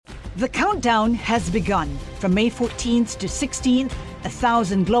The countdown has begun. From May 14th to 16th,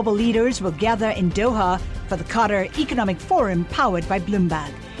 1,000 global leaders will gather in Doha for the Qatar Economic Forum powered by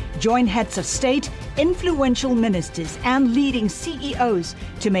Bloomberg. Join heads of state, influential ministers, and leading CEOs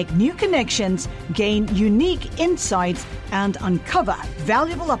to make new connections, gain unique insights, and uncover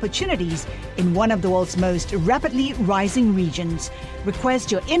valuable opportunities in one of the world's most rapidly rising regions.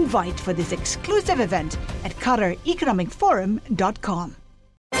 Request your invite for this exclusive event at QatarEconomicForum.com.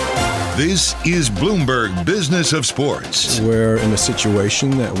 This is Bloomberg Business of Sports. We're in a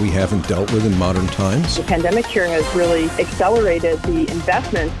situation that we haven't dealt with in modern times. The pandemic here has really accelerated the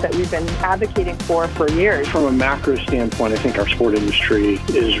investments that we've been advocating for years. From a macro standpoint, I think our sport industry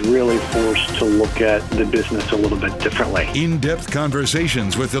is really forced to look at the business a little bit differently. In-depth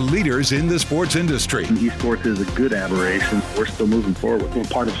conversations with the leaders in the sports industry. Esports is a good aberration. We're still moving forward. We're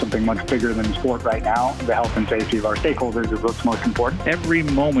part of something much bigger than sport right now. The health and safety of our stakeholders is what's most important. Every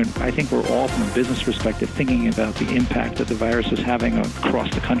moment, I think we're all, from a business perspective, thinking about the impact that the virus is having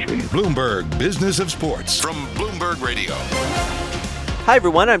across the country. Bloomberg Business of Sports from Bloomberg Radio. Hi,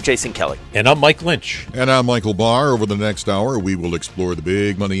 everyone. I'm Jason Kelly. And I'm Mike Lynch. And I'm Michael Barr. Over the next hour, we will explore the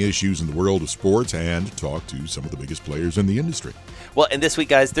big money issues in the world of sports and talk to some of the biggest players in the industry. Well, and this week,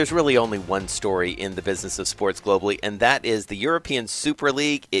 guys, there's really only one story in the business of sports globally, and that is the European Super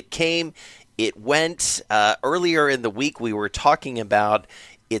League. It came, it went. Earlier in the week, we were talking about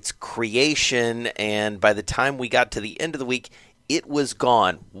its creation, and by the time we got to the end of the week, it was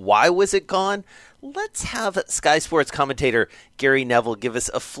gone. Why was it gone? Let's have Sky Sports commentator Gary Neville give us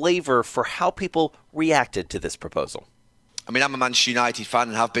a flavor for how people reacted to this proposal. I mean, I'm a Manchester United fan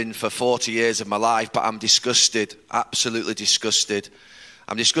and have been for 40 years of my life, but I'm disgusted, absolutely disgusted.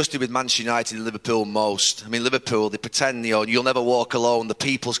 I'm disgusted with Manchester United and Liverpool most. I mean, Liverpool, they pretend, you'll never walk alone, the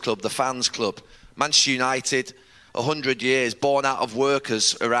people's club, the fans' club. Manchester United, 100 years, born out of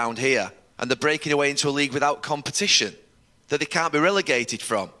workers around here, and they're breaking away into a league without competition that they can't be relegated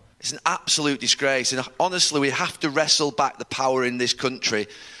from. It's an absolute disgrace, and honestly, we have to wrestle back the power in this country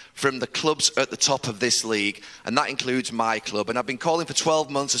from the clubs at the top of this league, and that includes my club. And I've been calling for 12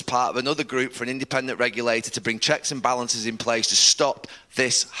 months as part of another group for an independent regulator to bring checks and balances in place to stop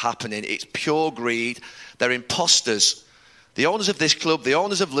this happening. It's pure greed. They're imposters. The owners of this club, the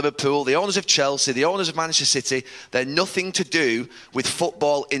owners of Liverpool, the owners of Chelsea, the owners of Manchester City, they're nothing to do with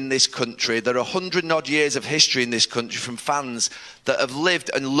football in this country. There are 100 and odd years of history in this country from fans that have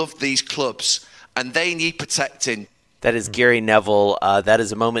lived and loved these clubs, and they need protecting. That is Gary Neville. That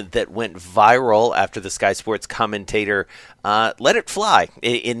is a moment that went viral after the Sky Sports commentator let it fly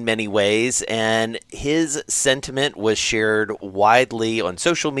in many ways, and his sentiment was shared widely on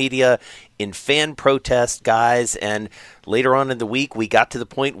social media, in fan protest, guys, and later on in the week, we got to the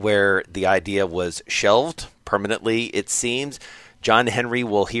point where the idea was shelved permanently, it seems. John Henry,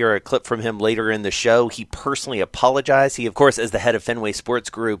 will hear a clip from him later in the show. He personally apologized. He, of course, as the head of Fenway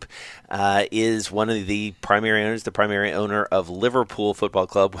Sports Group, is one of the primary owners, the primary owner of Liverpool Football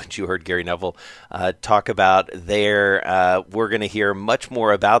Club, which you heard Gary Neville talk about there. We're going to hear much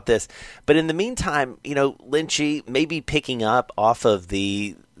more about this. But in the meantime, Lynchy, maybe picking up off of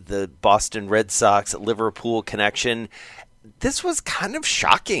the Boston Red Sox Liverpool connection, this was kind of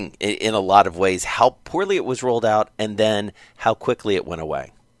shocking in a lot of ways, how poorly it was rolled out and then how quickly it went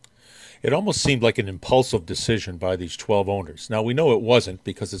away. It almost seemed like an impulsive decision by these 12 owners. Now, we know it wasn't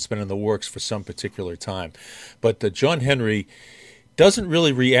because it's been in the works for some particular time. But John Henry doesn't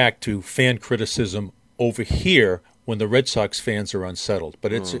really react to fan criticism over here when the Red Sox fans are unsettled.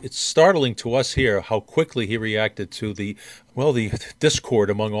 But it's startling to us here how quickly he reacted to the discord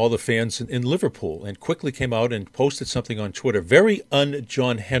among all the fans in Liverpool, and quickly came out and posted something on Twitter. Very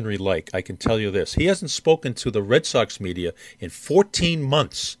un-John Henry-like, I can tell you this. He hasn't spoken to the Red Sox media in 14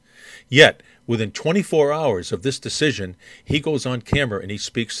 months. Yet, within 24 hours of this decision, he goes on camera and he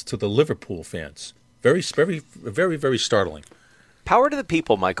speaks to the Liverpool fans. Very, very, very, very startling. Power to the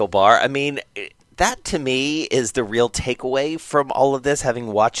people, Michael Barr. I mean, that to me is the real takeaway from all of this, having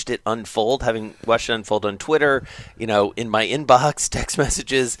watched it unfold on Twitter, in my inbox, text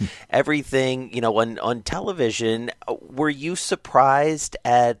messages, everything, on television. Were you surprised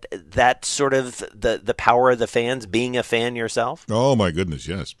at that sort of the power of the fans, being a fan yourself? Oh, my goodness,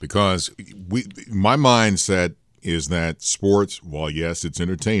 yes. Because my mindset is that sports, while yes, it's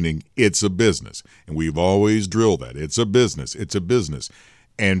entertaining, it's a business. And we've always drilled that. It's a business. It's a business.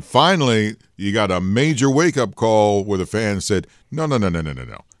 And finally, you got a major wake-up call where the fans said, no.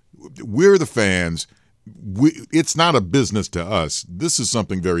 We're the fans. It's not a business to us. This is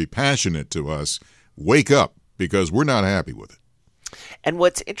something very passionate to us. Wake up, because we're not happy with it. And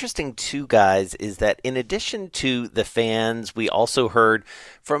what's interesting, too, guys, is that in addition to the fans, we also heard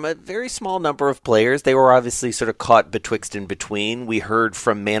from a very small number of players. They were obviously sort of caught betwixt and between. We heard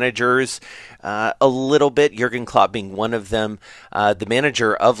from managers a little bit, Jurgen Klopp being one of them. The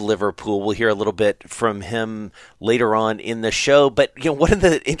manager of Liverpool, we'll hear a little bit from him later on in the show. But one of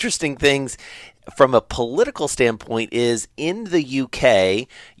the interesting things from a political standpoint is in the UK,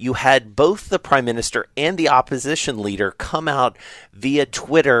 you had both the Prime Minister and the opposition leader come out via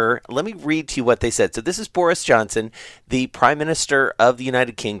Twitter. Let me read to you what they said. So this is Boris Johnson, the Prime Minister of the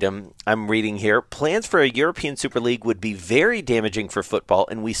United Kingdom. I'm reading here. Plans for a European Super League would be very damaging for football,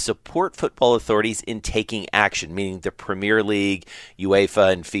 and we support football authorities in taking action, meaning the Premier League,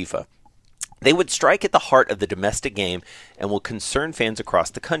 UEFA, and FIFA. They would strike at the heart of the domestic game and will concern fans across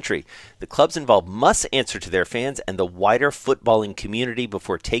the country. The clubs involved must answer to their fans and the wider footballing community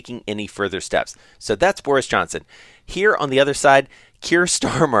before taking any further steps. So that's Boris Johnson. Here on the other side, Keir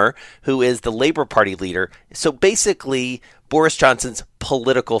Starmer, who is the Labour Party leader. So basically, Boris Johnson's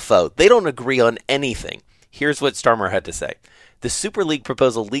political foe. They don't agree on anything. Here's what Starmer had to say. The Super League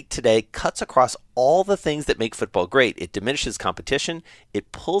proposal leaked today cuts across all the things that make football great. It diminishes competition.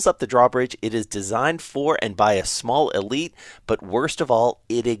 It pulls up the drawbridge. It is designed for and by a small elite. But worst of all,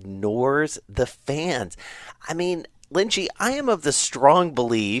 it ignores the fans. I mean, Lynchy, I am of the strong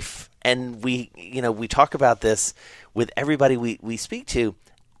belief, and we talk about this with everybody we speak to.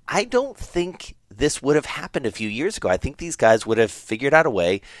 I don't think this would have happened a few years ago. I think these guys would have figured out a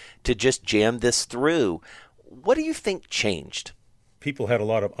way to just jam this through. What do you think changed? People had a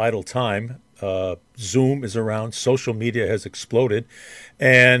lot of idle time. Zoom is around. Social media has exploded.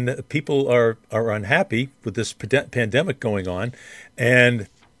 And people are unhappy with this pandemic going on. And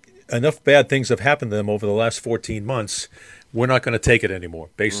enough bad things have happened to them over the last 14 months. We're not going to take it anymore,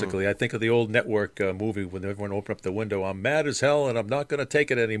 basically. I think of the old Network movie when everyone opened up the window, I'm mad as hell and I'm not going to take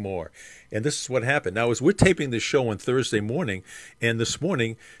it anymore. And this is what happened. Now, as we're taping this show on Thursday morning, and this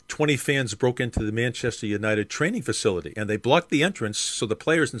morning, 20 fans broke into the Manchester United training facility, and they blocked the entrance so the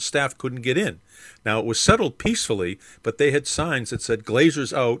players and staff couldn't get in. Now, it was settled peacefully, but they had signs that said,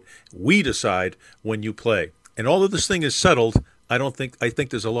 Glazers out, we decide when you play. And all of this thing is settled. I think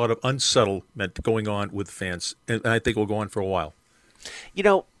there's a lot of unsettlement going on with fans, and I think it will go on for a while.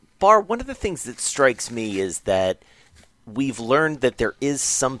 Bar, one of the things that strikes me is that we've learned that there is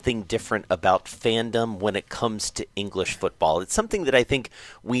something different about fandom when it comes to English football. It's something that I think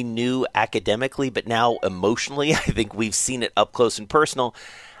we knew academically, but now emotionally, I think we've seen it up close and personal.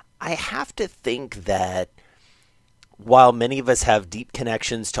 I have to think that while many of us have deep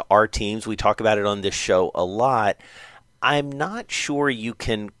connections to our teams, we talk about it on this show a lot, I'm not sure you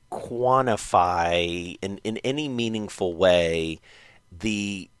can quantify in any meaningful way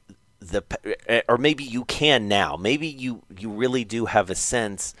or maybe you can now. Maybe you really do have a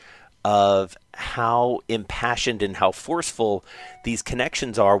sense of how impassioned and how forceful these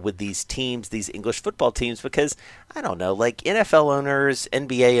connections are with these teams, these English football teams, because, I don't know, like NFL owners,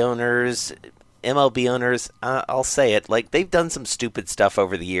 NBA owners, MLB owners, I'll say it, like they've done some stupid stuff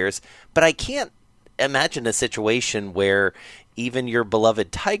over the years, but I can't imagine a situation where even your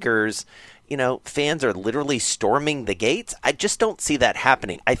beloved Tigers, fans are literally storming the gates. I just don't see that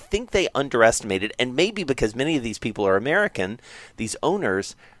happening. I think they underestimated, and maybe because many of these people are American, these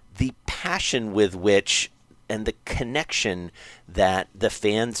owners, the passion with which and the connection that the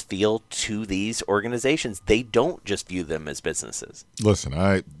fans feel to these organizations. They don't just view them as businesses. Listen,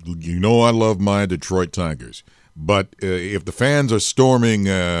 I love my Detroit Tigers. But if the fans are storming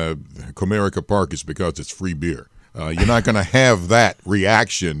Comerica Park, it's because it's free beer. You're not going to have that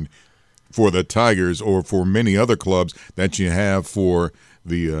reaction for the Tigers or for many other clubs that you have for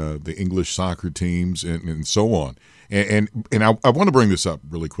the English soccer teams and so on. And I want to bring this up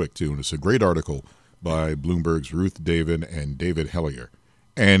really quick, too, and it's a great article by Bloomberg's Ruth David and David Hellier.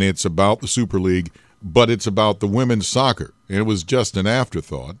 And it's about the Super League, but it's about the women's soccer. And it was just an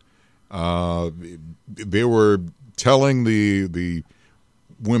afterthought. They were telling the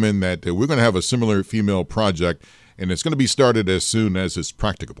women that we're going to have a similar female project, and it's going to be started as soon as it's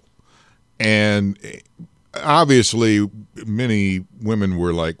practicable. And obviously, many women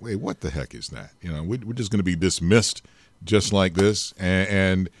were like, "Hey, what the heck is that? We're just going to be dismissed just like this."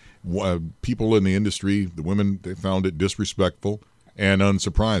 And people in the industry, the women, they found it disrespectful and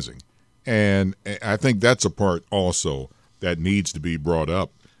unsurprising. And I think that's a part also that needs to be brought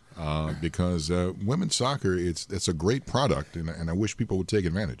up. Because women's soccer, it's a great product, and I wish people would take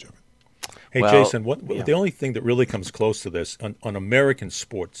advantage of it. Hey, Well, Jason, the only thing that really comes close to this on American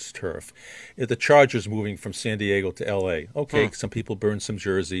sports turf is the Chargers moving from San Diego to L.A. Okay, some people burned some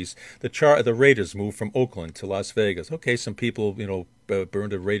jerseys. The Raiders moved from Oakland to Las Vegas. Okay, some people,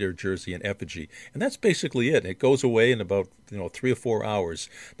 burned a Raider jersey in effigy. And that's basically it. It goes away in about, 3 or 4 hours.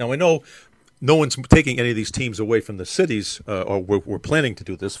 Now, I know no one's taking any of these teams away from the cities, or we're planning to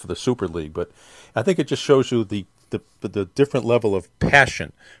do this for the Super League, but I think it just shows you the different level of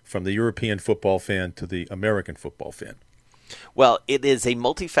passion from the European football fan to the American football fan. Well, it is a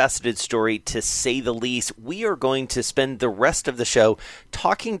multifaceted story, to say the least. We are going to spend the rest of the show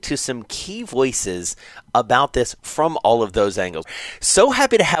talking to some key voices about this from all of those angles. So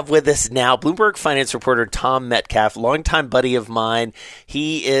happy to have with us now Bloomberg finance reporter Tom Metcalf, longtime buddy of mine.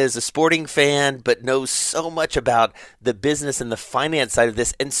 He is a sporting fan, but knows so much about the business and the finance side of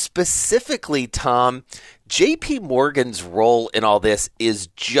this. And specifically, Tom, JP Morgan's role in all this is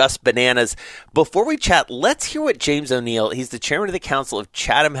just bananas. Before we chat, let's hear what James O'Neill, he's the chairman of the council of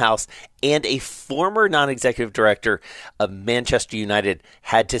Chatham House and a former non-executive director of Manchester United,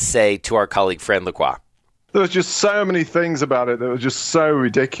 had to say to our colleague Fran Lacroix. There was just so many things about it that were just so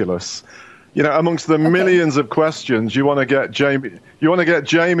ridiculous. Amongst the millions of questions, you want to get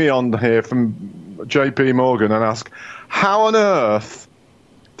Jamie on here from JP Morgan and ask, how on earth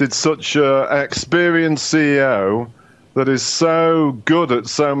did such an experienced CEO that is so good at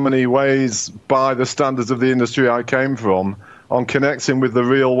so many ways by the standards of the industry I came from on connecting with the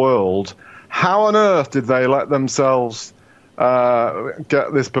real world, how on earth did they let themselves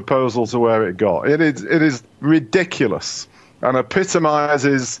get this proposal to where it got? It is ridiculous and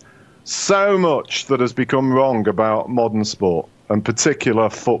epitomizes so much that has become wrong about modern sport, and particular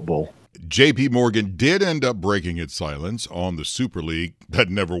football. JP Morgan did end up breaking its silence on the Super League that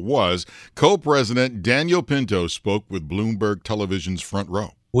never was. Co-president Daniel Pinto spoke with Bloomberg Television's Front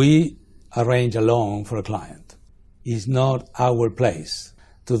Row. We arrange a loan for a client. It's not our place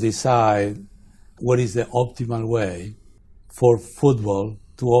to decide what is the optimal way for football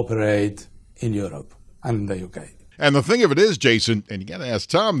to operate in Europe and in the UK. And the thing of it is, Jason, and you got to ask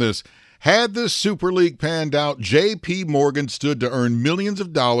Tom this, had the Super League panned out, JP Morgan stood to earn millions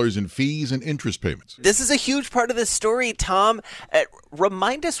of dollars in fees and interest payments. This is a huge part of the story, Tom.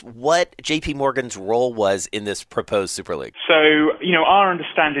 Remind us what JP Morgan's role was in this proposed Super League. So, our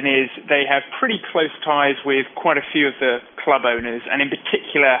understanding is they have pretty close ties with quite a few of the club owners, and in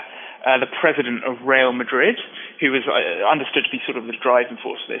particular, the president of Real Madrid, who was understood to be sort of the driving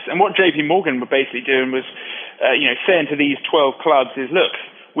force of this. And what JP Morgan were basically doing was, saying to these 12 clubs is, look,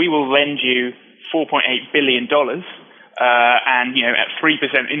 we will lend you $4.8 billion and, at 3%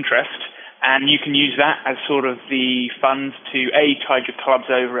 interest, and you can use that as sort of the funds to, tide your clubs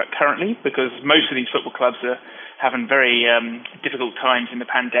over at currently, because most of these football clubs are having very difficult times in the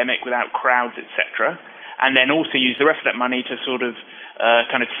pandemic without crowds, etc. And then also use the rest of that money to sort of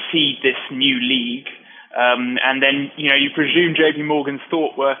kind of seed this new league. And then, you presume JP Morgan's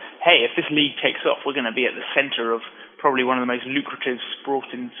thought were, hey, if this league takes off, we're going to be at the center of probably one of the most lucrative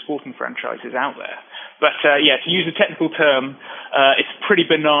sporting franchises out there. But, to use a technical term, it's pretty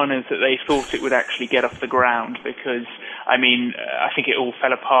bananas that they thought it would actually get off the ground because, I think it all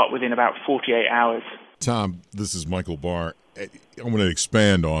fell apart within about 48 hours. Tom, this is Michael Barr. I'm going to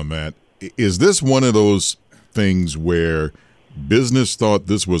expand on that. Is this one of those things where business thought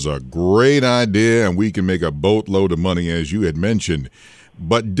this was a great idea and we can make a boatload of money, as you had mentioned,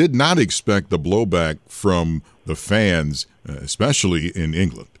 but did not expect the blowback from the fans, especially in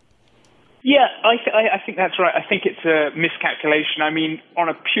England? Yeah, I think that's right. I think it's a miscalculation. On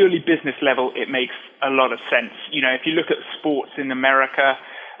a purely business level, it makes a lot of sense. If you look at sports in America,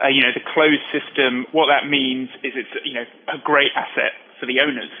 the closed system, what that means is it's, a great asset for the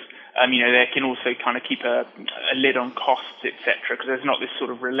owners. They can also kind of keep a lid on costs, etc., because there's not this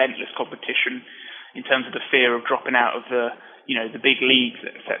sort of relentless competition in terms of the fear of dropping out of the big leagues,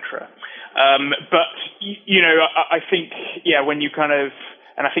 etc. But I think, when you kind of,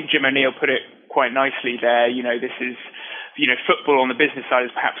 and I think Jim O'Neill put it quite nicely there, this is, football on the business side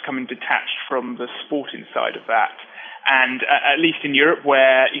is perhaps coming detached from the sporting side of that. And at least in Europe,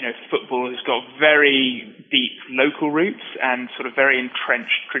 where, football has got very deep local roots and sort of very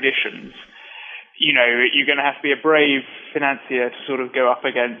entrenched traditions, you're going to have to be a brave financier to sort of go up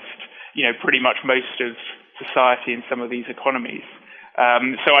against, pretty much most of society in some of these economies.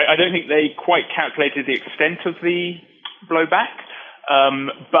 So I don't think they quite calculated the extent of the blowback.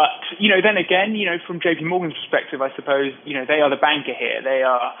 But, then again, from JP Morgan's perspective, I suppose, they are the banker here. They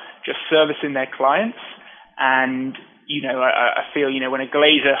are just servicing their clients. And, I feel, when a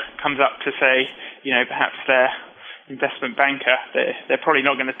glazer comes up to say, perhaps they're, investment banker, they're probably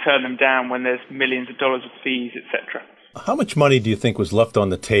not going to turn them down when there's millions of dollars of fees, etc. How much money do you think was left on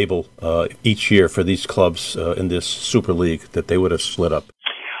the table each year for these clubs in this Super League that they would have split up?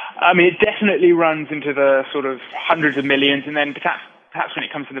 I mean, it definitely runs into the sort of hundreds of millions, and then perhaps when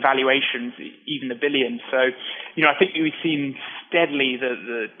it comes to the valuations, even the billions. So, I think we've seen steadily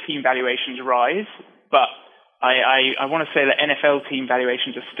the team valuations rise, but I want to say that NFL team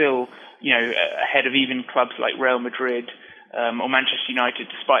valuations are still, ahead of even clubs like Real Madrid or Manchester United,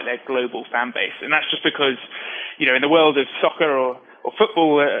 despite their global fan base. And that's just because, in the world of soccer or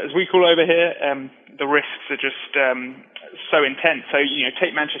football, as we call over here, the risks are just so intense. So,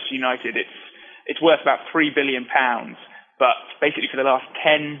 take Manchester United, it's worth about £3 billion, but basically for the last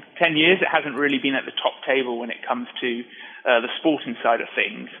 10 years, it hasn't really been at the top table when it comes to the sporting side of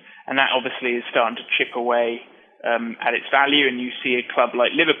things. And that obviously is starting to chip away at its value. And you see a club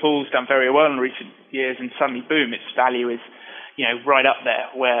like Liverpool's done very well in recent years, and suddenly, boom, its value is, right up there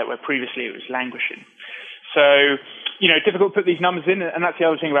where previously it was languishing. So, difficult to put these numbers in, and that's the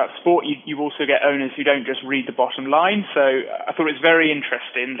other thing about sport. You also get owners who don't just read the bottom line. So I thought it was very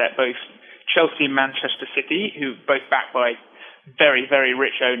interesting that both Chelsea and Manchester City, who are both backed by very, very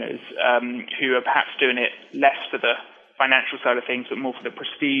rich owners, who are perhaps doing it less for the financial side of things, but more for the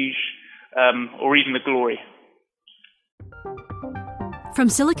prestige or even the glory. From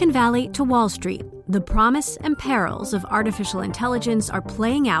Silicon Valley to Wall Street, the promise and perils of artificial intelligence are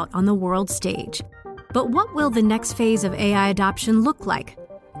playing out on the world stage. But what will the next phase of AI adoption look like?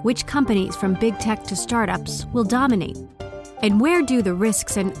 Which companies, from big tech to startups, will dominate? And where do the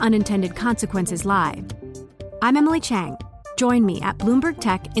risks and unintended consequences lie? I'm Emily Chang. Join me at Bloomberg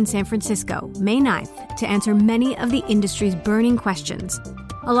Tech in San Francisco, May 9th, to answer many of the industry's burning questions,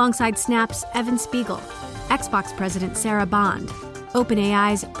 alongside Snap's Evan Spiegel, Xbox President Sarah Bond,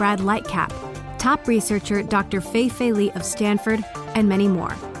 OpenAI's Brad Lightcap, top researcher Dr. Fei Li of Stanford, and many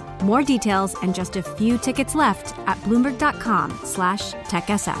more. More details and just a few tickets left at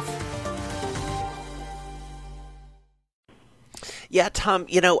Bloomberg.com/TechSF. Yeah, Tom,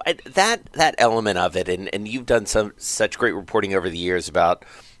 that element of it, and you've done such great reporting over the years about,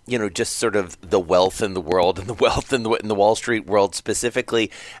 just sort of the wealth in the world and the wealth in the Wall Street world specifically.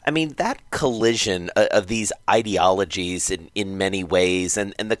 I mean, that collision of these ideologies in many ways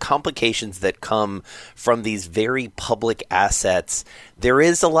and the complications that come from these very public assets, there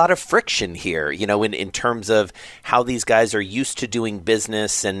is a lot of friction here, in terms of how these guys are used to doing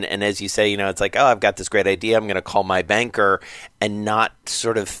business. And as you say, it's like, oh, I've got this great idea, I'm going to call my banker, and not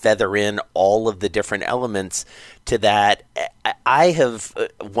sort of feather in all of the different elements to that. I have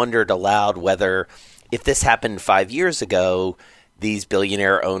wondered aloud whether, if this happened 5 years ago, these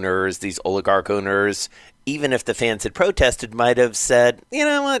billionaire owners, these oligarch owners, even if the fans had protested, might have said, you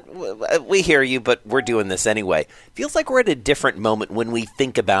know what, we hear you, but we're doing this anyway. Feels like we're at a different moment when we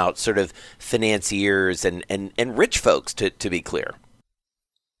think about sort of financiers and rich folks, to be clear.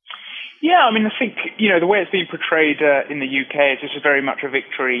 Yeah, I mean, I think, the way it's being portrayed in the UK is this is very much a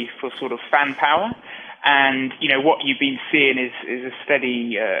victory for sort of fan power. And, what you've been seeing is a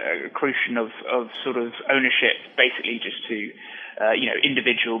steady accretion of sort of ownership, basically just to,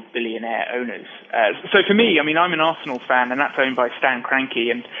 individual billionaire owners. So for me, I mean, I'm an Arsenal fan, and that's owned by Stan Kroenke.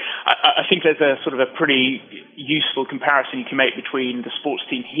 And I think there's a sort of a pretty useful comparison you can make between the sports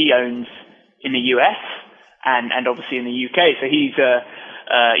team he owns in the US and obviously in the UK. So he's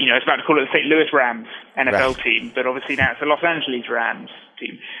it's about to call it the St. Louis Rams NFL team, but obviously now it's the Los Angeles Rams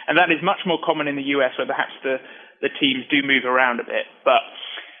team. And that is much more common in the US, where perhaps the teams do move around a bit. But,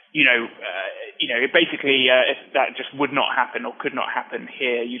 basically, if that just would not happen or could not happen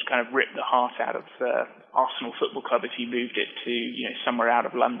here, you'd kind of rip the heart out of Arsenal Football Club if you moved it to, somewhere out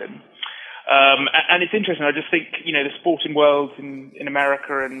of London. And it's interesting. I just think, the sporting worlds in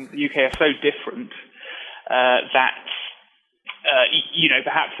America and the UK are so different that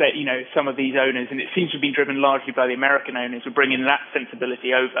perhaps that, some of these owners, and it seems to have been driven largely by the American owners, are bringing that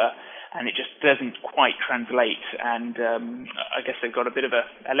sensibility over, and it just doesn't quite translate. And I guess they've got a bit of a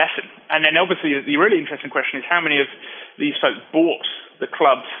lesson. And then obviously the really interesting question is how many of these folks bought the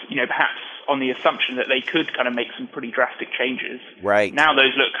clubs, perhaps on the assumption that they could kind of make some pretty drastic changes. Right. Now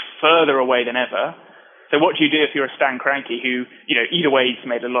those look further away than ever. So what do you do if you're a Stan Kroenke who, either way he's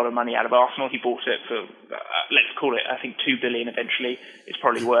made a lot of money out of Arsenal. He bought it for, let's call it, I think, $2 billion eventually. It's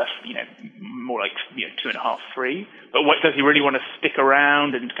probably worth, more like, 2.5, 3. But what does he really want to stick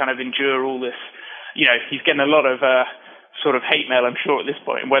around and kind of endure all this? He's getting a lot of sort of hate mail, I'm sure, at this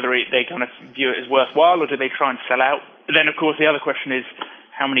point, and whether they kind of view it as worthwhile or do they try and sell out. But then, of course, the other question is,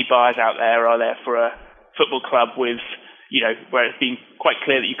 how many buyers out there are there for a football club with, where it's been quite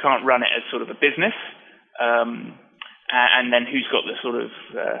clear that you can't run it as sort of a business? and then who's got the sort of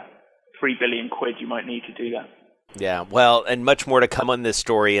 3 billion quid you might need to do that. Yeah, well, and much more to come on this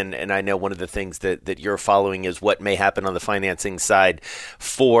story, and I know one of the things that you're following is what may happen on the financing side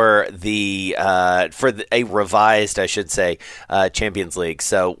for a revised, I should say, Champions League.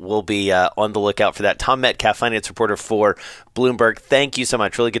 So we'll be on the lookout for that. Tom Metcalf, finance reporter for Bloomberg. Thank you so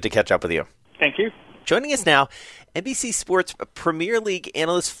much. Really good to catch up with you. Thank you. Joining us now, NBC Sports Premier League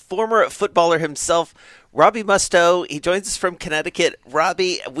analyst, former footballer himself, Robbie Mustoe. He joins us from Connecticut.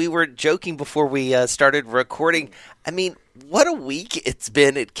 Robbie, we were joking before we started recording. I mean, what a week it's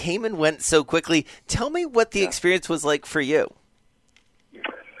been. It came and went so quickly. Tell me what the experience was like for you.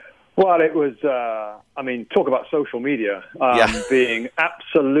 Well, it was, talk about social media being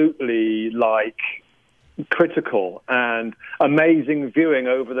absolutely critical and amazing viewing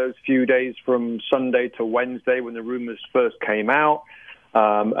over those few days from Sunday to Wednesday when the rumors first came out.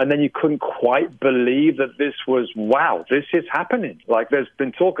 And then you couldn't quite believe that this is happening. There's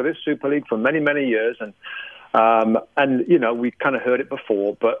been talk of this Super League for many, many years. And we kind of heard it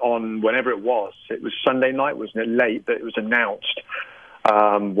before, but on whenever it was Sunday night, wasn't it, late, that it was announced.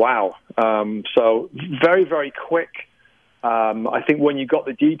 So very, very quick. I think when you got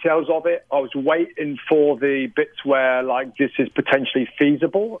the details of it, I was waiting for the bits where, this is potentially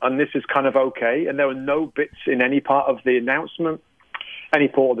feasible and this is kind of okay. And there were no bits in any part of the announcement, any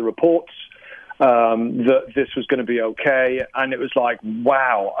part of the reports, that this was going to be okay. And it was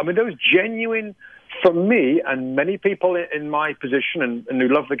wow. I mean, there was genuine, for me and many people in my position and who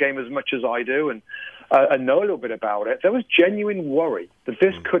love the game as much as I do and know a little bit about it, there was genuine worry that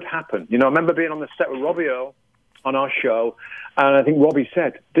this could happen. I remember being on the set with Robbie Earle on our show, and I think Robbie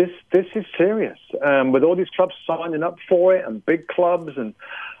said, this is serious, with all these clubs signing up for it and big clubs. And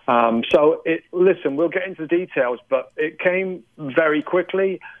listen, we'll get into the details, but it came very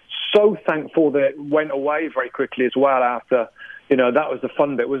quickly. So thankful that it went away very quickly as well after, that was the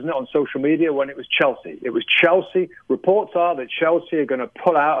fun bit, wasn't it, on social media when it was Chelsea. It was Chelsea. Reports are that Chelsea are going to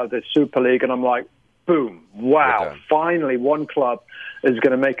pull out of the Super League, and I'm like, boom, wow, finally one club is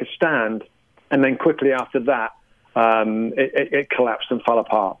going to make a stand. And then quickly after that, it collapsed and fell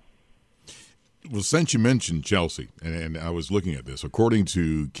apart. Well, since you mentioned Chelsea, and I was looking at this, according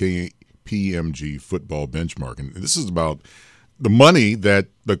to KPMG Football Benchmark, and this is about the money that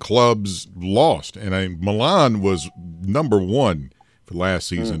the clubs lost. And Milan was number one for last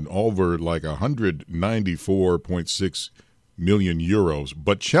season, over 194.6 million euros.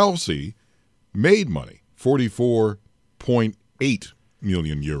 But Chelsea made money, 44.8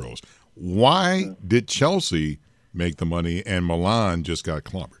 million euros. Why did Chelsea make the money and Milan just got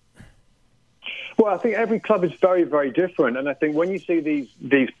clobbered? Well, I think every club is very, very different. And I think when you see these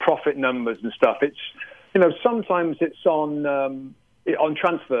profit numbers and stuff, it's, sometimes it's on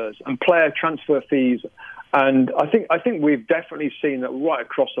transfers and player transfer fees. And I think we've definitely seen that right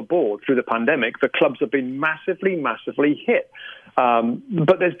across the board through the pandemic, the clubs have been massively, massively hit.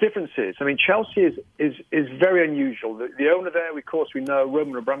 But there's differences. I mean, Chelsea is very unusual. The owner there, of course, we know,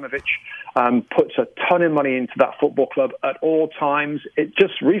 Roman Abramovich, puts a ton of money into that football club at all times. It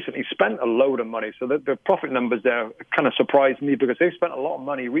just recently spent a load of money. So the profit numbers there kind of surprised me because they've spent a lot of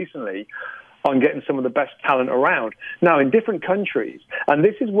money recently on getting some of the best talent around. Now, in different countries, and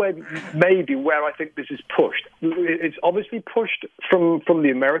this is where I think this is pushed. It's obviously pushed from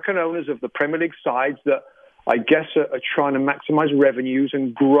the American owners of the Premier League sides that I guess are trying to maximize revenues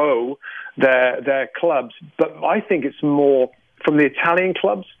and grow their clubs. But I think it's more from the Italian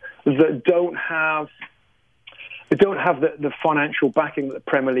clubs that don't have the financial backing that the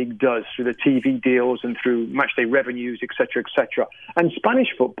Premier League does through the TV deals and through matchday revenues, et cetera, et cetera. And Spanish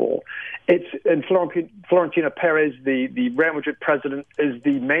football, and Florentino Perez, the Real Madrid president, is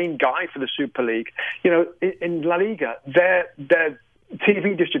the main guy for the Super League. In La Liga, their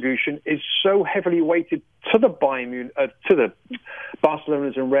TV distribution is so heavily weighted to the to the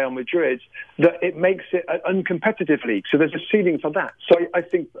Barcelonas and Real Madrids that it makes it an uncompetitive league. So there's a ceiling for that. So I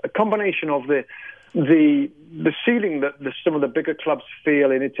think a combination of the ceiling that some of the bigger clubs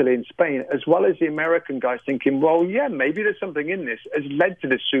feel in Italy and Spain, as well as the American guys thinking, well, yeah, maybe there's something in this, has led to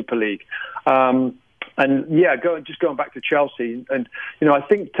this Super League. Going back to Chelsea, and I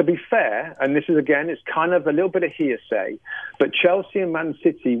think, to be fair, and this is again, it's kind of a little bit of hearsay, but Chelsea and Man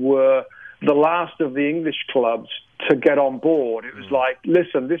City were the last of the English clubs to get on board. It was like,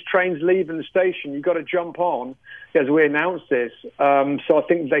 listen, this train's leaving the station, you've got to jump on as we announced this. So I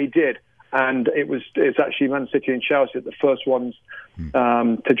think they did. And it's actually Man City and Chelsea the first ones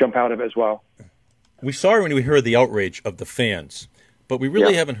to jump out of it as well. We saw when we heard the outrage of the fans, but we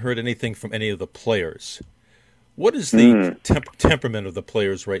really haven't heard anything from any of the players. What is the temperament of the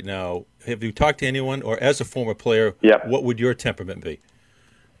players right now? Have you talked to anyone, or as a former player, what would your temperament be?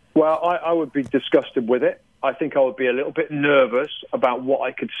 Well, I would be disgusted with it. I think I would be a little bit nervous about what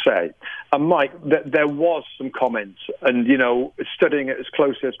I could say. And Mike, there was some comments, and studying it as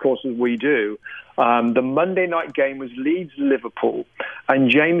closely, of course, as we do. The Monday night game was Leeds-Liverpool, and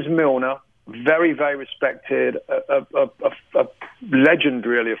James Milner, very, very respected, a legend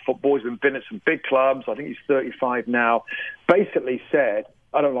really of football. He's been at some big clubs. I think he's 35 now. Basically said,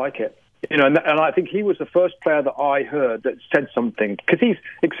 "I don't like it." And I think he was the first player that I heard that said something, because he's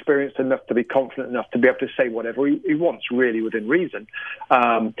experienced enough to be confident enough to be able to say whatever he wants, really, within reason.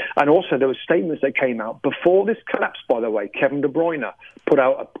 And also, there were statements that came out before this collapse, by the way. Kevin De Bruyne put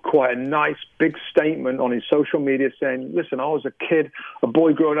out quite a nice, big statement on his social media saying, listen, I was a kid, a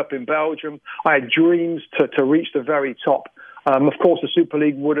boy growing up in Belgium. I had dreams to reach the very top. Of course, the Super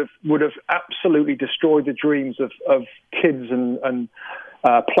League would have absolutely destroyed the dreams of kids and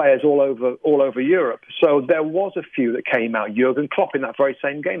players all over Europe. So there was a few that came out. Jurgen Klopp in that very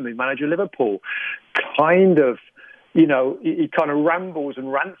same game, the manager of Liverpool, kind of, he kind of rambles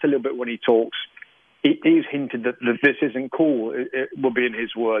and rants a little bit when he talks. He's hinted that this isn't cool, it will be in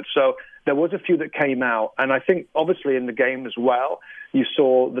his words. So there was a few that came out. And I think, obviously, in the game as well, you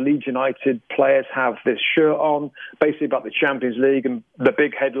saw the Leeds United players have this shirt on, basically about the Champions League. And the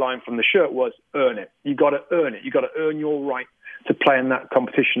big headline from the shirt was, earn it. You got to earn it. You got to earn your right to play in that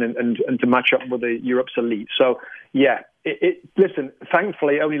competition and to match up with Europe's elite. So, listen,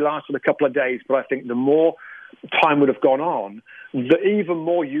 thankfully, it only lasted a couple of days, but I think the more time would have gone on, the even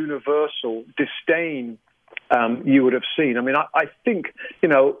more universal disdain you would have seen. I mean, I think,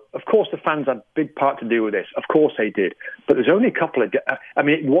 of course the fans had a big part to do with this. Of course they did. But there's only a couple of...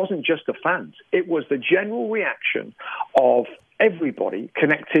 it wasn't just the fans. It was the general reaction of everybody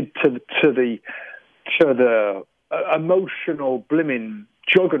connected to the emotional blimmin'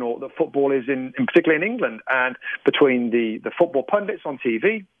 juggernaut that football is in particularly in England, and between the football pundits on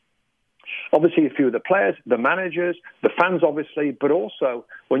TV, obviously a few of the players, the managers, the fans obviously, but also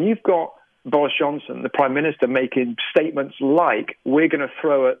when you've got Boris Johnson, the Prime Minister, making statements like, we're going to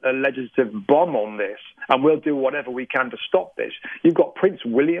throw a legislative bomb on this and we'll do whatever we can to stop this. You've got Prince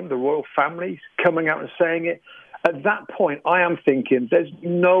William, the royal family, coming out and saying it. At that point, I am thinking there's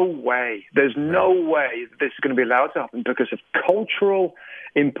no way this is going to be allowed to happen because of cultural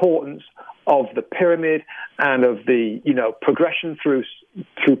importance of the pyramid and of the progression through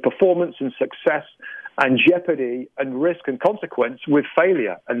performance and success and jeopardy and risk and consequence with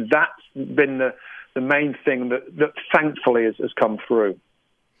failure. And that's been the main thing that thankfully has come through.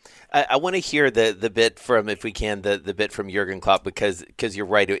 I want to hear the bit from, if we can, the bit from Jurgen Klopp, because you're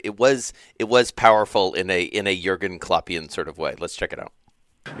right. It was powerful in a Jurgen Kloppian sort of way. Let's check it out.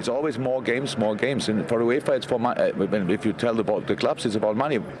 It's always more games. And for UEFA, it's for money. If you tell about the clubs, it's about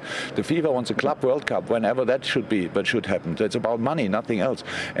money. The FIFA wants a Club World Cup whenever that should happen. It's about money, nothing else.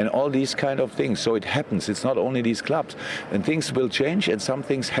 And all these kind of things. So it happens. It's not only these clubs. And things will change, and some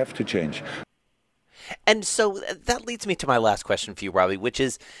things have to change. And so that leads me to my last question for you, Robbie, which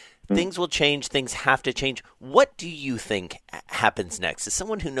is, things will change, things have to change. What do you think happens next? As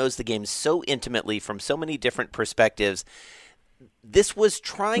someone who knows the game so intimately from so many different perspectives, this was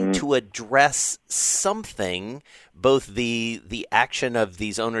trying to address something, both the action of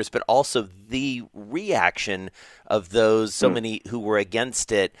these owners, but also the reaction of those so many who were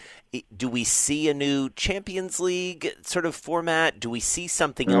against it. Do we see a new Champions League sort of format? Do we see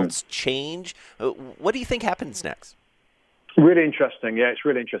something else change? What do you think happens next? Really interesting. Yeah, it's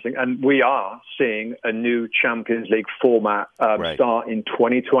really interesting. And we are seeing a new Champions League format start in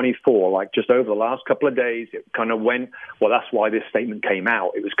 2024. Like just over the last couple of days, it kind of went, well, that's why this statement came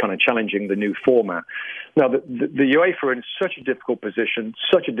out. It was kind of challenging the new format. Now, the UEFA are in such a difficult position.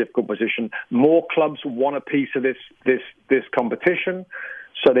 More clubs want a piece of this competition.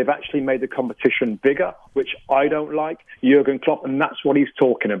 So they've actually made the competition bigger, which I don't like. Jurgen Klopp, and that's what he's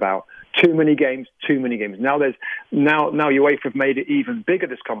talking about. Too many games. Now UEFA have made it even bigger,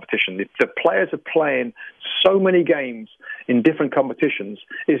 this competition. The players are playing so many games in different competitions.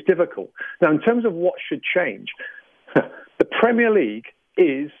 It's difficult. Now, in terms of what should change, the Premier League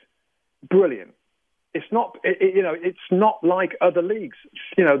is brilliant. It's not, it's not like other leagues.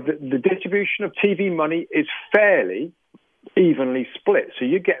 The distribution of TV money is fairly evenly split. So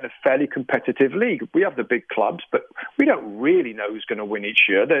you get a fairly competitive league. We have the big clubs, but we don't really know who's going to win each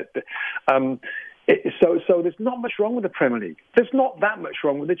year. So there's not much wrong with the Premier League. There's not that much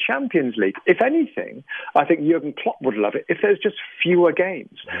wrong with the Champions League. If anything, I think Jurgen Klopp would love it if there's just fewer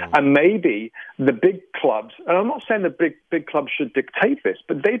games. And maybe the big clubs, and I'm not saying the big clubs should dictate this,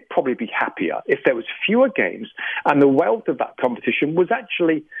 but they'd probably be happier if there was fewer games and the wealth of that competition was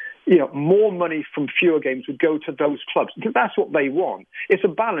actually, more money from fewer games would go to those clubs. That's what they want. It's a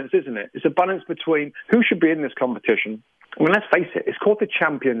balance, isn't it? It's a balance between who should be in this competition. I mean, let's face it, it's called the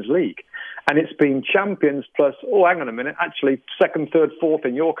Champions League. And it's been champions plus, hang on a minute, actually second, third, fourth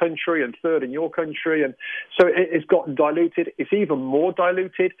in your country and third in your country. And so it's gotten diluted. It's even more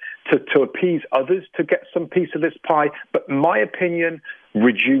diluted to appease others to get some piece of this pie. But in my opinion,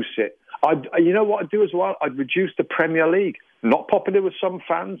 reduce it. You know what I'd do as well? I'd reduce the Premier League. Not popular with some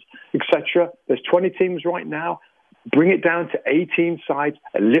fans, etc. There's 20 teams right now. Bring it down to 18 sides,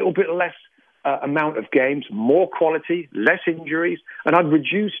 a little bit less amount of games, more quality, less injuries. And I'd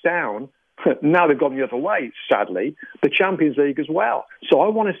reduce down. Now they've gone the other way, sadly, the Champions League as well. So I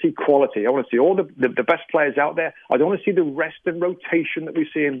want to see quality. I want to see all the best players out there. I don't want to see the rest and rotation that we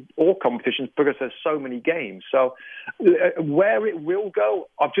see in all competitions because there's so many games. So where it will go,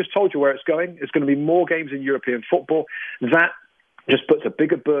 I've just told you where it's going. It's going to be more games in European football. That just puts a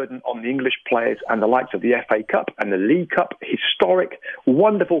bigger burden on the English players and the likes of the FA Cup and the League Cup, historic,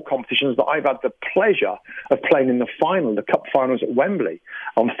 wonderful competitions that I've had the pleasure of playing in the final, the Cup finals at Wembley,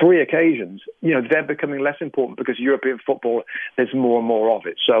 on 3 occasions. They're becoming less important because European football, there's more and more of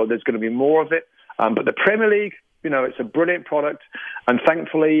it. So there's going to be more of it. But the Premier League, it's a brilliant product. And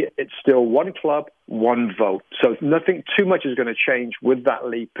thankfully, it's still one club, one vote. So nothing too much is going to change with that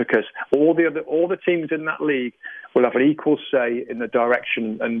league because all the teams in that league will have an equal say in the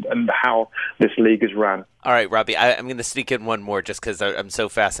direction and how this league is run. All right, Robbie, I'm going to sneak in one more just because I'm so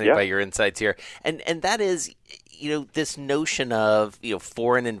fascinated by your insights here. And that is, this notion of,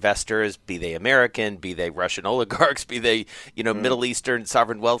 foreign investors, be they American, be they Russian oligarchs, be they, Middle Eastern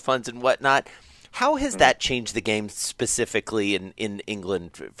sovereign wealth funds and whatnot. How has that changed the game specifically in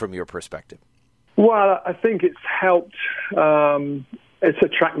England from your perspective? Well, I think it's helped it's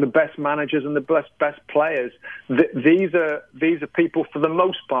attract the best managers and the best players. These are people, for the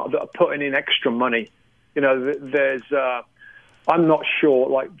most part, that are putting in extra money. There's I'm not sure.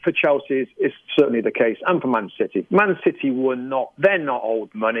 Like for Chelsea, it's certainly the case, and for Man City. Man City they're not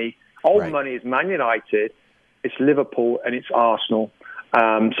old money. Old money is Man United, it's Liverpool, and it's Arsenal.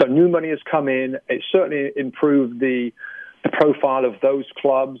 So new money has come in. It's certainly improved the profile of those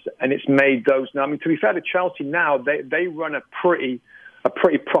clubs, and it's made those. Now, I mean, to be fair to Chelsea, now they run a pretty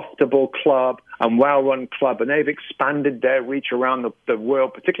profitable club and well-run club, and they've expanded their reach around the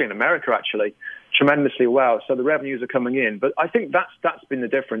world, particularly in America, actually, tremendously well. So the revenues are coming in. But I think that's been the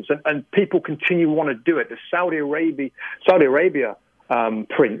difference, and people continue to want to do it. The Saudi Arabia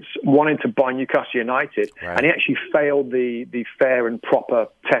Prince wanted to buy Newcastle United, and he actually failed the fair and proper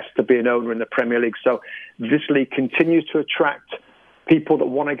test to be an owner in the Premier League. So this league continues to attract people that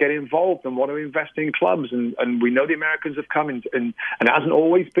want to get involved and want to invest in clubs. And we know the Americans have come in, and it hasn't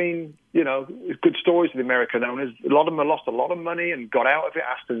always been, good stories of the American owners. A lot of them have lost a lot of money and got out of it.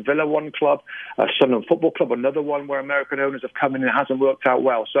 Aston Villa, one club, Sunderland Football Club, another one where American owners have come in and it hasn't worked out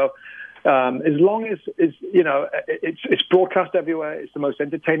well. So as long as it's broadcast everywhere, it's the most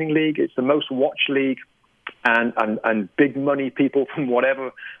entertaining league, it's the most watched league, and big money people from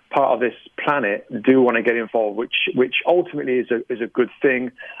whatever part of this planet do want to get involved, which ultimately is a good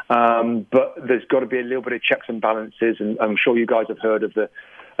thing. But there's got to be a little bit of checks and balances, and I'm sure you guys have heard of the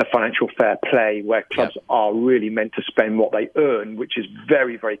financial fair play, where clubs are really meant to spend what they earn, which is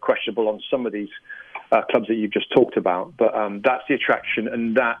very, very questionable on some of these clubs that you've just talked about. But that's the attraction,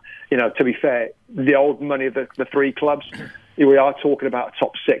 and that, to be fair, the old money of the 3 clubs, we are talking about a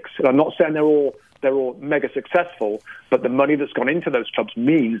top 6. And I'm not saying they're all mega successful, but the money that's gone into those clubs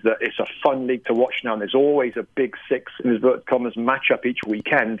means that it's a fun league to watch now, and there's always a big 6 in inverted commas matchup each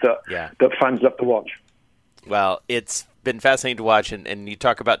weekend that fans love to watch. Well, it's been fascinating to watch, and you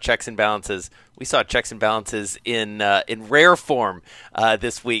talk about checks and balances. We saw checks and balances in rare form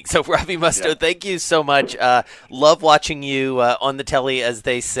this week. So, Robbie Mustoe, thank you so much. Love watching you on the telly, as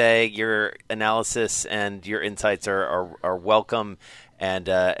they say. Your analysis and your insights are welcome and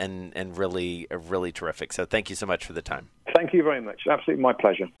really terrific. So, thank you so much for the time. Thank you very much. Absolutely my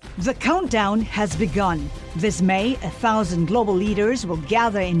pleasure. The countdown has begun. This May, 1,000 global leaders will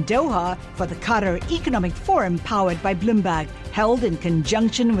gather in Doha for the Qatar Economic Forum powered by Bloomberg, held in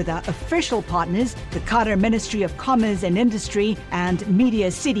conjunction with our official partners, the Qatar Ministry of Commerce and Industry and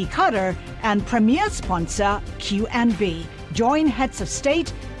Media City Qatar, and premier sponsor QNB. Join heads of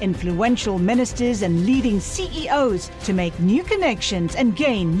state, influential ministers, and leading CEOs to make new connections and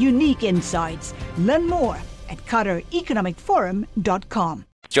gain unique insights. Learn more at QatarEconomicForum.com.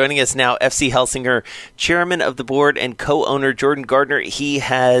 Joining us now, FC Helsinger chairman of the board and co-owner Jordan Gardner. He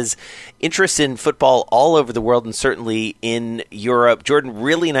has interest in football all over the world and certainly in Europe. Jordan,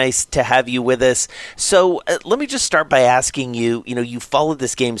 really nice to have you with us. So let me just start by asking you, you followed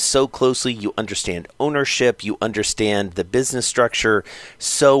this game so closely. You understand ownership. You understand the business structure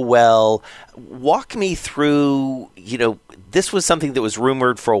so well. Walk me through, this was something that was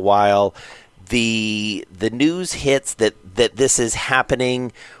rumored for a while. The news hits that this is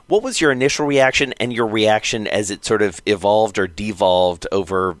happening. What was your initial reaction and your reaction as it sort of evolved or devolved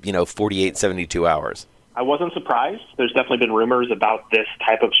over, 48, 72 hours? I wasn't surprised. There's definitely been rumors about this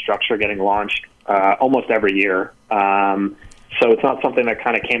type of structure getting launched almost every year. So it's not something that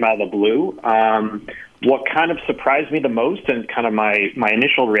kind of came out of the blue. What kind of surprised me the most and kind of my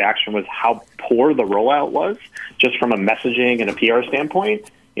initial reaction was how poor the rollout was, just from a messaging and a PR standpoint.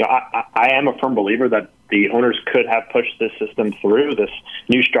 I am a firm believer that the owners could have pushed this system through, this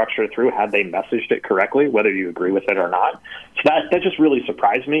new structure through, had they messaged it correctly, whether you agree with it or not. So that just really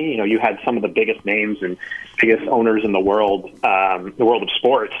surprised me. You had some of the biggest names and biggest owners in the world of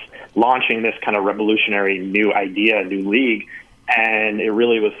sports, launching this kind of revolutionary new idea, new league, and it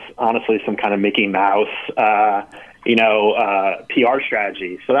really was honestly some kind of Mickey Mouse, PR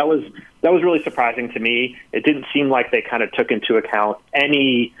strategy. So that was really surprising to me. It didn't seem like they kind of took into account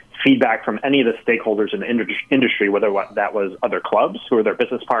any feedback from any of the stakeholders in the industry, whether that was other clubs who are their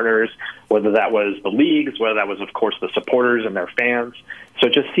business partners, whether that was the leagues, whether that was, of course, the supporters and their fans. So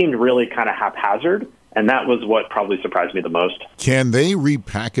it just seemed really kind of haphazard, and that was what probably surprised me the most. Can they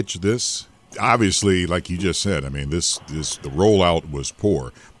repackage this? Obviously, like you just said, I mean, the rollout was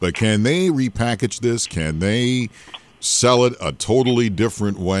poor, but can they repackage this? Can they sell it a totally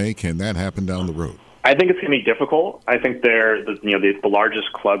different way? Can that happen down the road? I think it's going to be difficult. I think they're the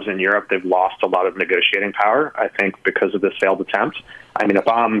largest clubs in Europe. They've lost a lot of negotiating power, I think, because of this failed attempt. I mean, if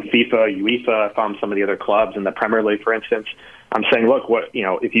I'm FIFA, UEFA, if I'm some of the other clubs in the Premier League, for instance, I'm saying, look,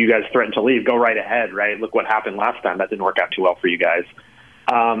 if you guys threaten to leave, go right ahead, right? Look what happened last time. That didn't work out too well for you guys.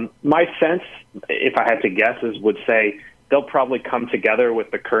 My sense, if I had to guess, would say they'll probably come together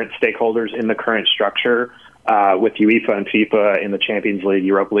with the current stakeholders in the current structure, with UEFA and FIFA in the Champions League,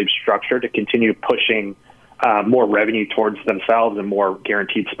 Europa League structure, to continue pushing more revenue towards themselves and more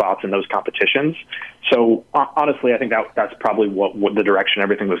guaranteed spots in those competitions. So honestly, I think that's probably what the direction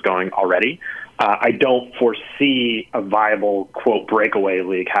everything was going already. I don't foresee a viable, quote, breakaway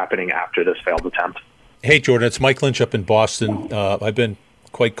league happening after this failed attempt. Hey, Jordan, it's Mike Lynch up in Boston. I've been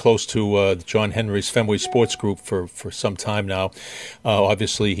quite close to John Henry's Fenway Sports Group for some time now.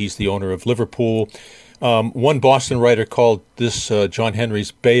 Obviously, he's the owner of Liverpool. One Boston writer called this John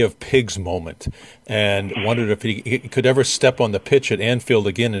Henry's Bay of Pigs moment and wondered if he could ever step on the pitch at Anfield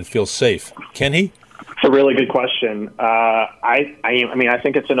again and feel safe. Can he? It's a really good question. I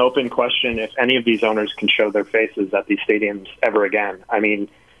think it's an open question if any of these owners can show their faces at these stadiums ever again. I mean,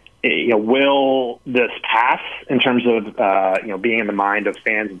 will this pass in terms of, being in the mind of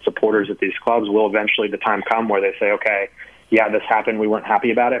fans and supporters at these clubs? Will eventually the time come where they say, okay, yeah, this happened, we weren't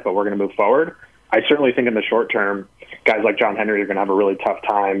happy about it, but we're going to move forward? I certainly think in the short term, guys like John Henry are going to have a really tough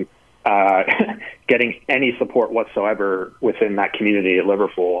time getting any support whatsoever within that community at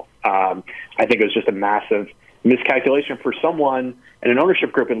Liverpool. I think it was just a massive miscalculation for someone and an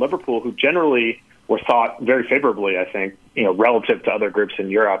ownership group in Liverpool who generally were thought very favorably, I think, relative to other groups in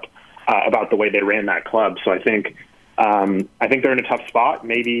Europe about the way they ran that club. So I think they're in a tough spot.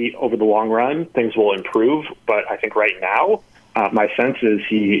 Maybe over the long run, things will improve. But I think right now, my sense is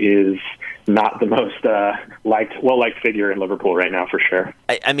he is not the most well-liked figure in Liverpool right now, for sure.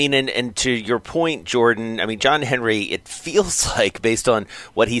 I mean, and to your point, Jordan, I mean, John Henry, it feels like, based on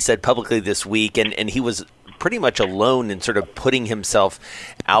what he said publicly this week, and he was pretty much alone in sort of putting himself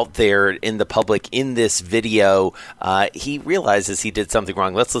out there in the public in this video, he realizes he did something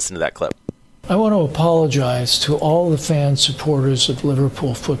wrong. Let's listen to that clip. I want to apologize to all the fan supporters of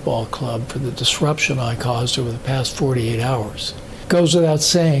Liverpool Football Club for the disruption I caused over the past 48 hours. It goes without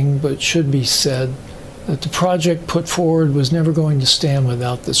saying, but should be said, that the project put forward was never going to stand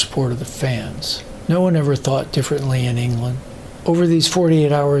without the support of the fans. No one ever thought differently in England. Over these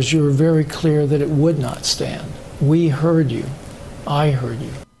 48 hours, you were very clear that it would not stand. We heard you. I heard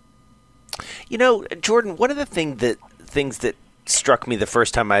you. You know, Jordan, one of the things that struck me the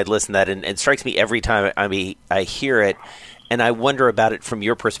first time I had listened to that, and strikes me every time I hear it, and I wonder about it from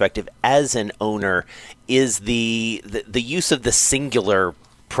your perspective as an owner, is the use of the singular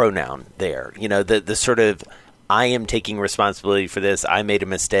pronoun there. You know, the sort of I am taking responsibility for this. I made a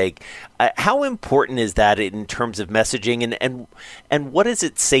mistake. How important is that in terms of messaging, and what does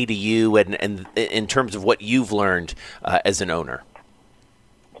it say to you and in terms of what you've learned as an owner?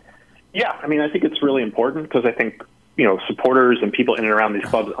 Yeah, I mean, I think it's really important because I think, supporters and people in and around these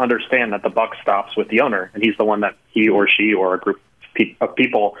clubs understand that the buck stops with the owner, and he's the one that he or she or a group of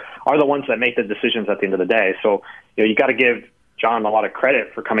people are the ones that make the decisions at the end of the day. So, you got to give John a lot of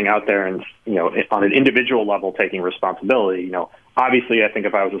credit for coming out there and, on an individual level, taking responsibility. Obviously, I think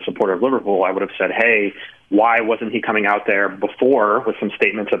if I was a supporter of Liverpool, I would have said, hey, why wasn't he coming out there before with some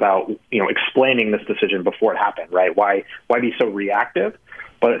statements about, explaining this decision before it happened, right? Why be so reactive?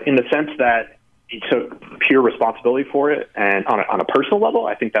 But in the sense that he took pure responsibility for it, and on a personal level,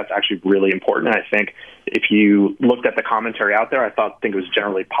 I think that's actually really important. And I think if you looked at the commentary out there, I think it was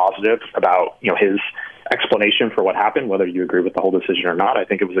generally positive about his explanation for what happened. Whether you agree with the whole decision or not, I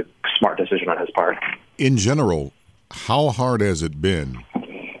think it was a smart decision on his part. In general, how hard has it been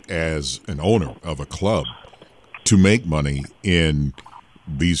as an owner of a club to make money in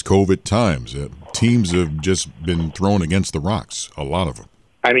these COVID times? Teams have just been thrown against the rocks, a lot of them.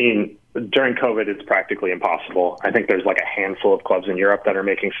 I mean, during COVID, it's practically impossible. I think there's like a handful of clubs in Europe that are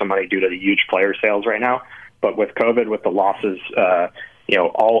making some money due to the huge player sales right now. But with COVID, with the losses,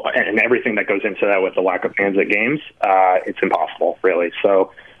 all and everything that goes into that with the lack of fans at games, it's impossible, really.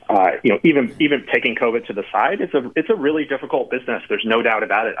 So, even taking COVID to the side, it's a really difficult business. There's no doubt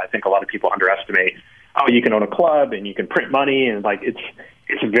about it. I think a lot of people underestimate how you can own a club and you can print money, and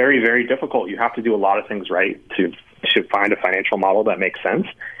it's very, very difficult. You have to do a lot of things right to find a financial model that makes sense.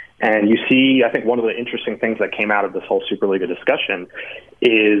 And you see, I think one of the interesting things that came out of this whole Superliga discussion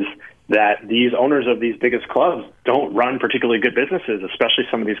is that these owners of these biggest clubs don't run particularly good businesses, especially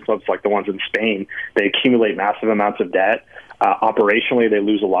some of these clubs like the ones in Spain. They accumulate massive amounts of debt. Operationally, they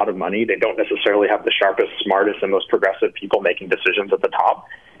lose a lot of money. They don't necessarily have the sharpest, smartest, and most progressive people making decisions at the top.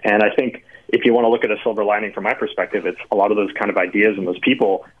 And I think if you want to look at a silver lining from my perspective, it's a lot of those kind of ideas and those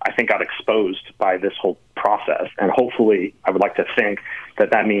people, I think, got exposed by this whole process. And hopefully, I would like to think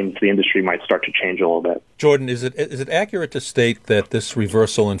that means the industry might start to change a little bit. Jordan, is it accurate to state that this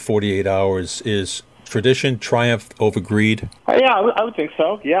reversal in 48 hours is tradition, triumph over greed? Yeah, I would think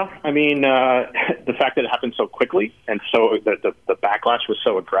so. Yeah. I mean, the fact that it happened so quickly and so the backlash was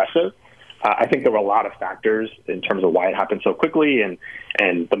so aggressive, I think there were a lot of factors in terms of why it happened so quickly and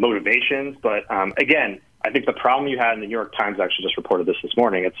the motivations. But again, I think the problem you had, and the New York Times actually just reported this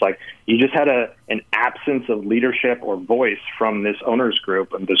morning, it's like you just had an absence of leadership or voice from this owners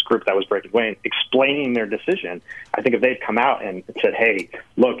group and this group that was breaking away and explaining their decision. I think if they'd come out and said, hey,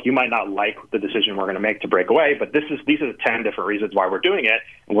 look, you might not like the decision we're going to make to break away, but these are the 10 different reasons why we're doing it,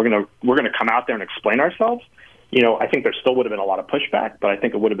 and we're going to come out there and explain ourselves. I think there still would have been a lot of pushback, but I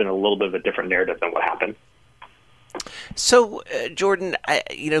think it would have been a little bit of a different narrative than what happened. So, Jordan,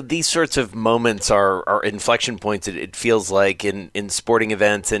 these sorts of moments are inflection points. It feels like in sporting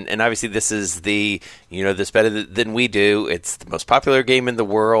events, and obviously this is this better than we do. It's the most popular game in the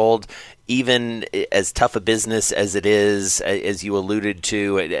world. Even as tough a business as it is, as you alluded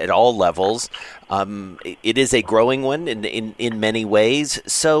to, at all levels, it is a growing one in many ways.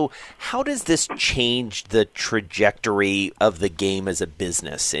 So, how does this change the trajectory of the game as a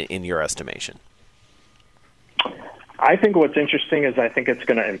business, in your estimation? I think what's interesting is I think it's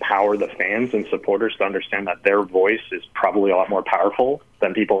going to empower the fans and supporters to understand that their voice is probably a lot more powerful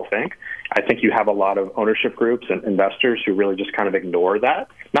than people think. I think you have a lot of ownership groups and investors who really just kind of ignore that.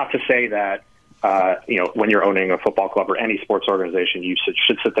 Not to say that, when you're owning a football club or any sports organization, you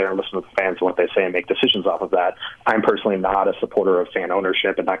should sit there and listen to the fans and what they say and make decisions off of that. I'm personally not a supporter of fan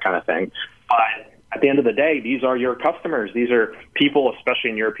ownership and that kind of thing. But at the end of the day, these are your customers. These are people,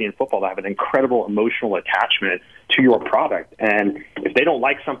 especially in European football, that have an incredible emotional attachment to your product. And if they don't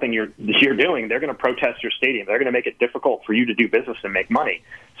like something you're doing, they're going to protest your stadium. They're going to make it difficult for you to do business and make money.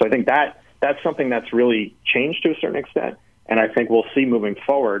 So I think that's something that's really changed to a certain extent. And I think we'll see moving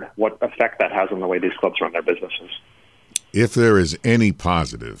forward what effect that has on the way these clubs run their businesses. If there is any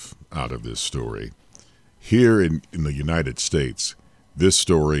positive out of this story, here in the United States, this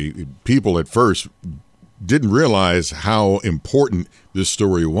story, people at first didn't realize how important this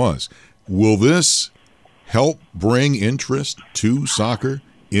story was. Will this help bring interest to soccer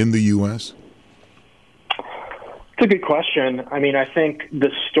in the U.S.? It's a good question. I mean, I think the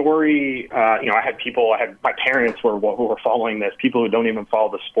story, I had my parents who were following this. People who don't even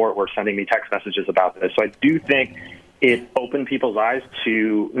follow the sport were sending me text messages about this. So I do think it opened people's eyes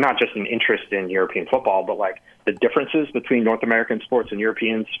to not just an interest in European football, but like the differences between North American sports and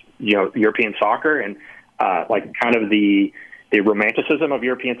European soccer, and like kind of the the romanticism of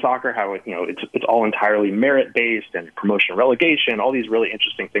European soccer, how it's all entirely merit-based and promotion relegation, all these really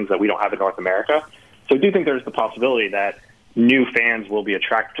interesting things that we don't have in North America. So I do think there's the possibility that new fans will be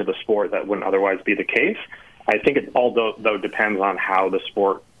attracted to the sport that wouldn't otherwise be the case. I think it all, though, depends on how the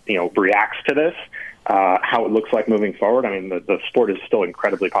sport reacts to this, how it looks like moving forward. I mean, the sport is still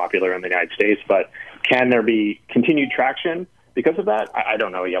incredibly popular in the United States, but can there be continued traction because of that? I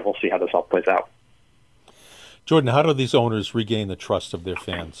don't know yet. We'll see how this all plays out. Jordan, how do these owners regain the trust of their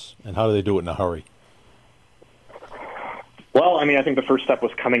fans, and how do they do it in a hurry? Well, I mean, I think the first step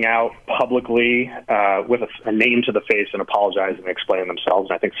was coming out publicly with a name to the face and apologizing and explaining themselves.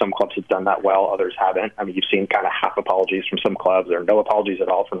 And I think some clubs have done that well, others haven't. I mean, you've seen kind of half apologies from some clubs or no apologies at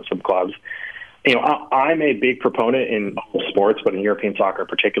all from some clubs. I'm a big proponent in all sports, but in European soccer in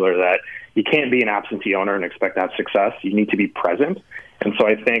particular, that you can't be an absentee owner and expect to have success. You need to be present. And so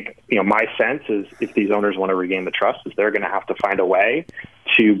I think, my sense is if these owners want to regain the trust, is they're going to have to find a way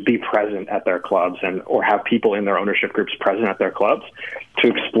to be present at their clubs or have people in their ownership groups present at their clubs to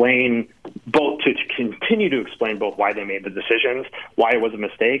explain to continue to explain both why they made the decisions, why it was a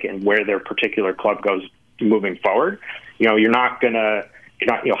mistake, and where their particular club goes moving forward. You're not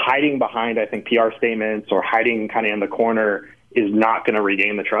hiding behind, I think, PR statements or hiding kind of in the corner is not going to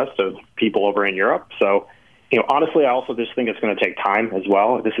regain the trust of people over in Europe. So, honestly, I also just think it's going to take time as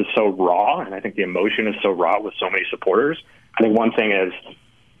well. This is so raw, and I think the emotion is so raw with so many supporters. I think one thing is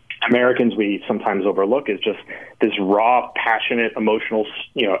Americans we sometimes overlook is just this raw, passionate, emotional,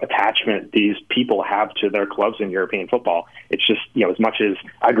 attachment these people have to their clubs in European football. It's just, as much as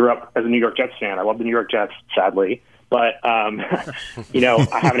I grew up as a New York Jets fan, I love the New York Jets, sadly, but, I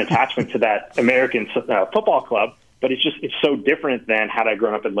have an attachment to that American football club. But it's so different than had I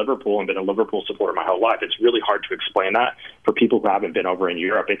grown up in Liverpool and been a Liverpool supporter my whole life. It's really hard to explain that for people who haven't been over in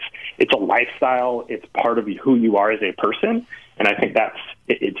Europe. It's a lifestyle. It's part of who you are as a person. And I think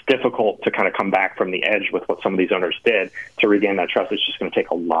it's difficult to kind of come back from the edge with what some of these owners did to regain that trust. It's just going to take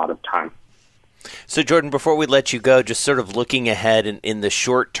a lot of time. So, Jordan, before we let you go, just sort of looking ahead in the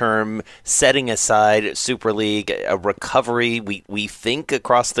short term, setting aside Super League, a recovery, we think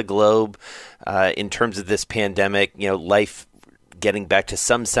across the globe in terms of this pandemic, life getting back to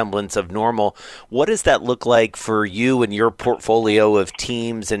some semblance of normal. What does that look like for you and your portfolio of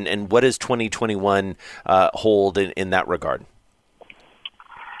teams, and what does 2021 hold in that regard?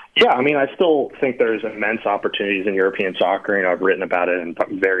 Yeah, I mean, I still think there's immense opportunities in European soccer. I've written about it in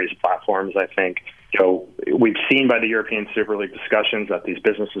various platforms. I think, we've seen by the European Super League discussions that these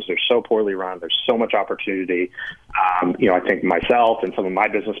businesses are so poorly run. There's so much opportunity. I think myself and some of my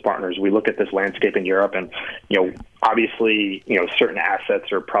business partners, we look at this landscape in Europe and, obviously, certain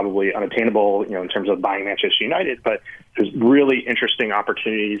assets are probably unattainable, in terms of buying Manchester United, but there's really interesting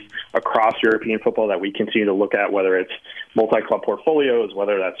opportunities across European football that we continue to look at, whether it's multi-club portfolios,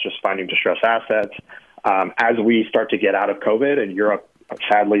 whether that's just finding distressed assets. As we start to get out of COVID, and Europe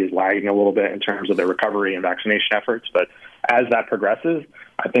sadly is lagging a little bit in terms of their recovery and vaccination efforts, but as that progresses,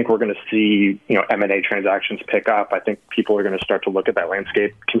 I think we're going to see, M&A transactions pick up. I think people are going to start to look at that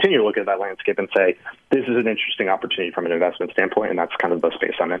landscape, continue to look at that landscape and say, this is an interesting opportunity from an investment standpoint, and that's kind of the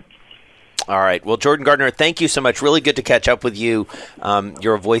space I'm in. All right. Well, Jordan Gardner, thank you so much. Really good to catch up with you.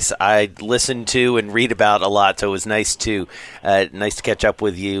 You're a voice I listen to and read about a lot, so it was nice to catch up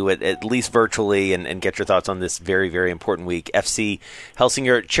with you, at least virtually, and get your thoughts on this very, very important week. FC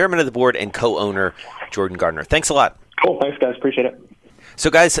Helsingør, chairman of the board and co-owner, Jordan Gardner. Thanks a lot. Cool. Thanks, guys. Appreciate it. So,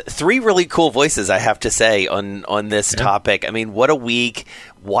 guys, 3 really cool voices, I have to say, on this topic. I mean, what a week.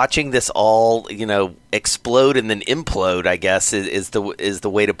 Watching this all, explode and then implode, I guess, is the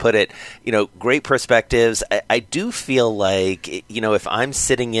way to put it. Great perspectives. I do feel like, if I'm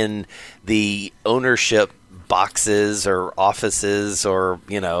sitting in the ownership boxes or offices or,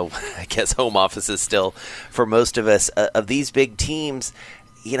 I guess home offices still for most of us of these big teams,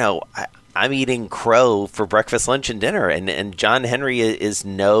 I'm eating crow for breakfast, lunch, and dinner, and John Henry is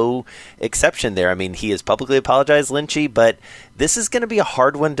no exception there. I mean, he has publicly apologized, Lynchy, but this is going to be a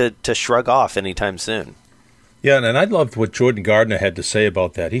hard one to shrug off anytime soon. Yeah, and I loved what Jordan Gardner had to say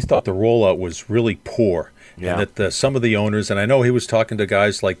about that. He thought the rollout was really poor. Yeah. And that some of the owners, and I know he was talking to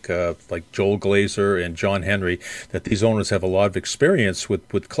guys like Joel Glazer and John Henry, that these owners have a lot of experience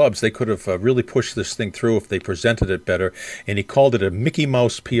with clubs. They could have really pushed this thing through if they presented it better. And he called it a Mickey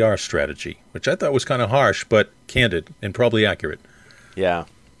Mouse PR strategy, which I thought was kind of harsh, but candid and probably accurate. Yeah.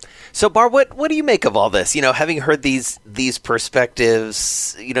 So, Bar, what do you make of all this? Having heard these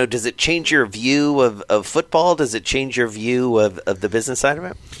perspectives, does it change your view of football? Does it change your view of the business side of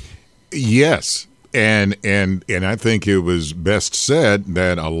it? Yes. And I think it was best said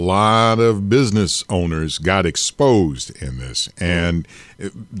that a lot of business owners got exposed in this, and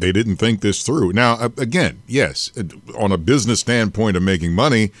they didn't think this through. Now, again, yes, on a business standpoint of making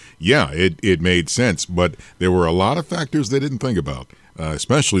money, yeah, it made sense, but there were a lot of factors they didn't think about,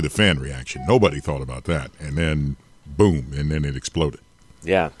 especially the fan reaction. Nobody thought about that, and then boom, and then it exploded.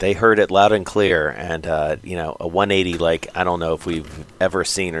 Yeah, they heard it loud and clear, and a 180 like I don't know if we've ever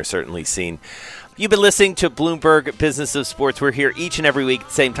seen or certainly seen. You've been listening to Bloomberg Business of Sports. We're here each and every week at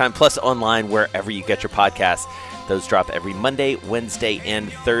the same time, plus online wherever you get your podcasts. Those drop every Monday, Wednesday,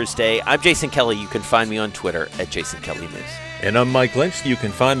 and Thursday. I'm Jason Kelly. You can find me on Twitter at Jason Kelly News. And I'm Mike Lynch. You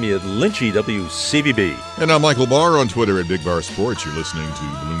can find me at Lynchy WCVB. And I'm Michael Barr on Twitter at Big Bar Sports. You're listening to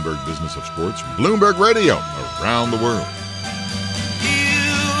Bloomberg Business of Sports, Bloomberg Radio, around the world.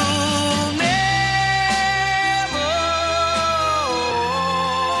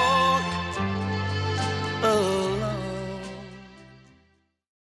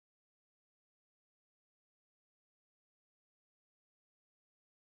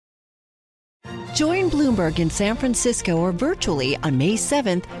 Join Bloomberg in San Francisco or virtually on May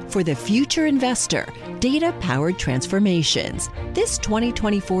 7th for The Future Investor, Data-Powered Transformations. This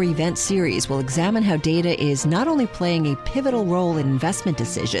 2024 event series will examine how data is not only playing a pivotal role in investment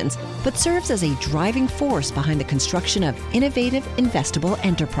decisions, but serves as a driving force behind the construction of innovative, investable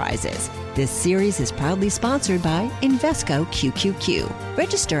enterprises. This series is proudly sponsored by Invesco QQQ.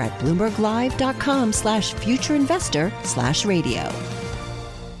 Register at BloombergLive.com/futureinvestor/radio.